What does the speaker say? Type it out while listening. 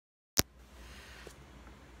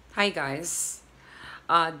Hi guys,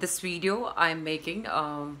 this video I'm making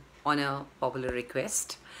on a popular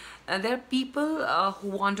request. There are people who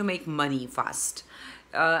want to make money fast,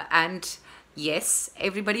 and yes,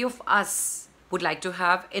 everybody of us would like to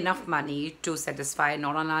have enough money to satisfy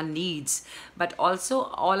not on our needs but also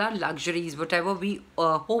all our luxuries, whatever we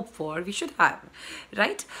hope for we should have,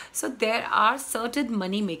 right? So there are certain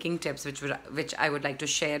money making tips which I would like to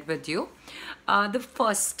share with you. The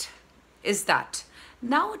first is that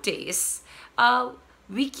nowadays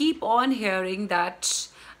we keep on hearing that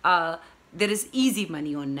there is easy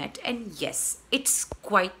money on net, and yes, it's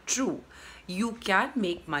quite true. You can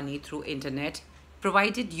make money through internet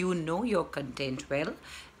provided you know your content well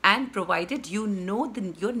and provided you know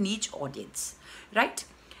your niche audience, right?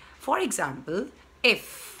 For example,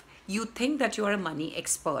 if you think that you are a money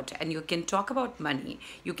expert and you can talk about money,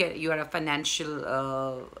 you are a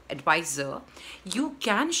financial advisor, you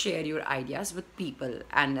can share your ideas with people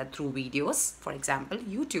and through videos. For example,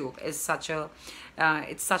 YouTube is such a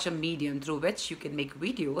it's such a medium through which you can make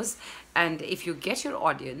videos, and if you get your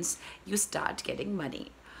audience, you start getting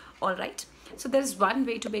money. All right, so there's one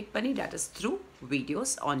way to make money, that is through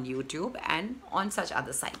videos on YouTube and on such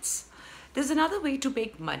other sites. There's another way to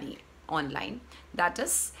make money online, that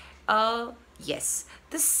is yes,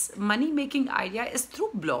 this money making idea is through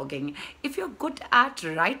blogging. If you're good at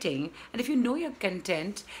writing and if you know your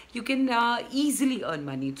content, you can easily earn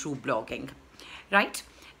money through blogging, right?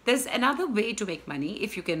 There's another way to make money.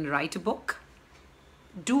 If you can write a book,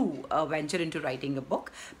 do venture into writing a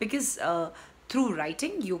book, because through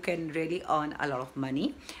writing you can really earn a lot of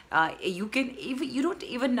money. You can even, you don't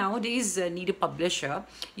even nowadays need a publisher.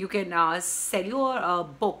 You can sell your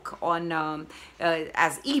book on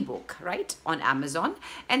as ebook, right, on Amazon,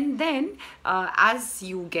 and then as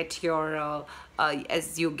you get your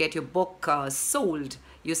book sold,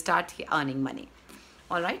 you start earning money.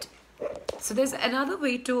 All right, so there's another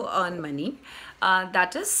way to earn money,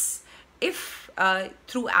 that is, if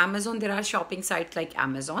through Amazon, there are shopping sites like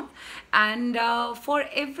Amazon, and for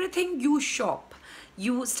everything you shop,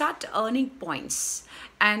 you start earning points.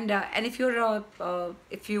 And if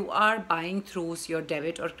you are buying through your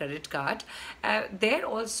debit or credit card, there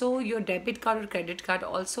also your debit card or credit card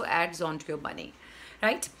also adds on to your money,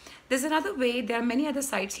 right? There's another way. There are many other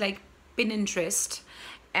sites like Pinterest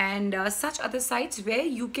and such other sites where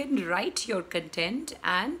you can write your content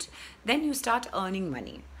and then you start earning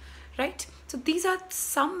money, right? So these are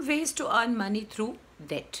some ways to earn money through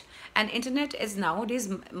net, and internet is nowadays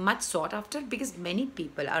much sought after because many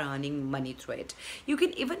people are earning money through it. You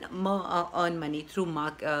can even earn money through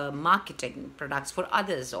marketing products for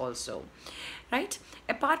others also, right?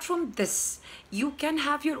 Apart from this, you can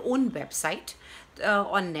have your own website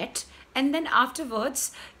on net, and then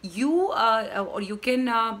afterwards you or you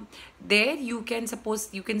can there you can, suppose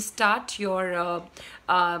you can start your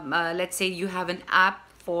let's say you have an app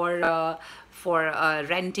for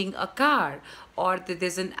renting a car, or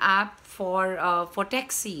there's an app for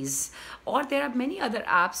taxis, or there are many other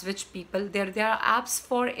apps which people, there are apps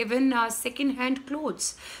for even second-hand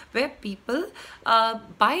clothes, where people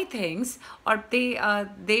buy things, or they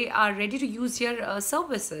are ready to use your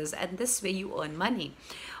services, and this way you earn money.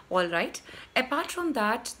 All right, apart from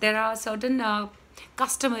that, there are certain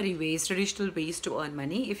customary ways, traditional ways to earn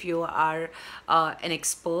money. If you are an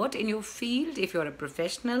expert in your field, if you're a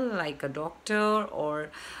professional like a doctor or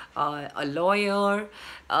a lawyer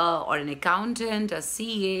or an accountant, a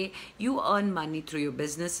CA, you earn money through your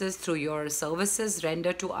businesses, through your services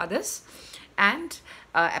rendered to others. And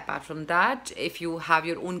apart from that, if you have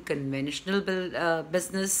your own conventional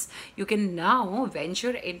business, you can now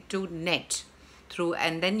venture into net through,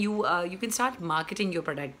 and then you can start marketing your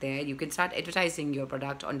product there. You can start advertising your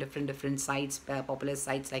product on different sites, popular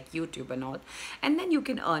sites like YouTube and all, and then you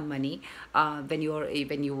can earn money. When your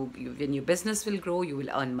business will grow, you will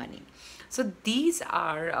earn money. So these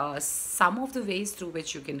are some of the ways through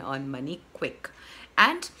which you can earn money quick.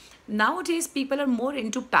 And nowadays people are more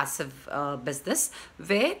into passive business,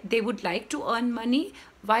 where they would like to earn money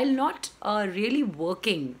while not really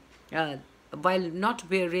working, while not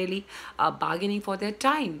we're really bargaining for their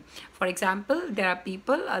time. For example, there are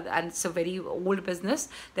people, and it's a very old business,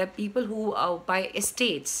 there are people who buy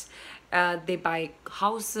estates, They buy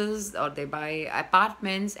houses or they buy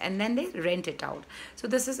apartments and then they rent it out. So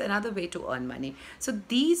this is another way to earn money. So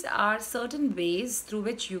these are certain ways through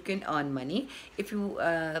which you can earn money. If you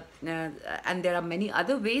and there are many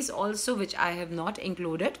other ways also which I have not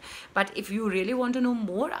included, but if you really want to know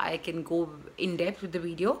more, I can go in depth with the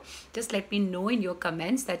video. Just let me know in your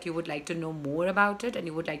comments that you would like to know more about it and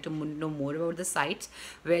you would like to know more about the sites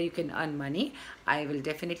where you can earn money. I will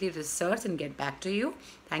definitely research and get back to you.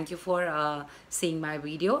 Thank you for seeing my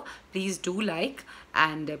video. Please do like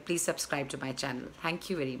and please subscribe to my channel. Thank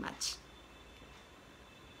you very much.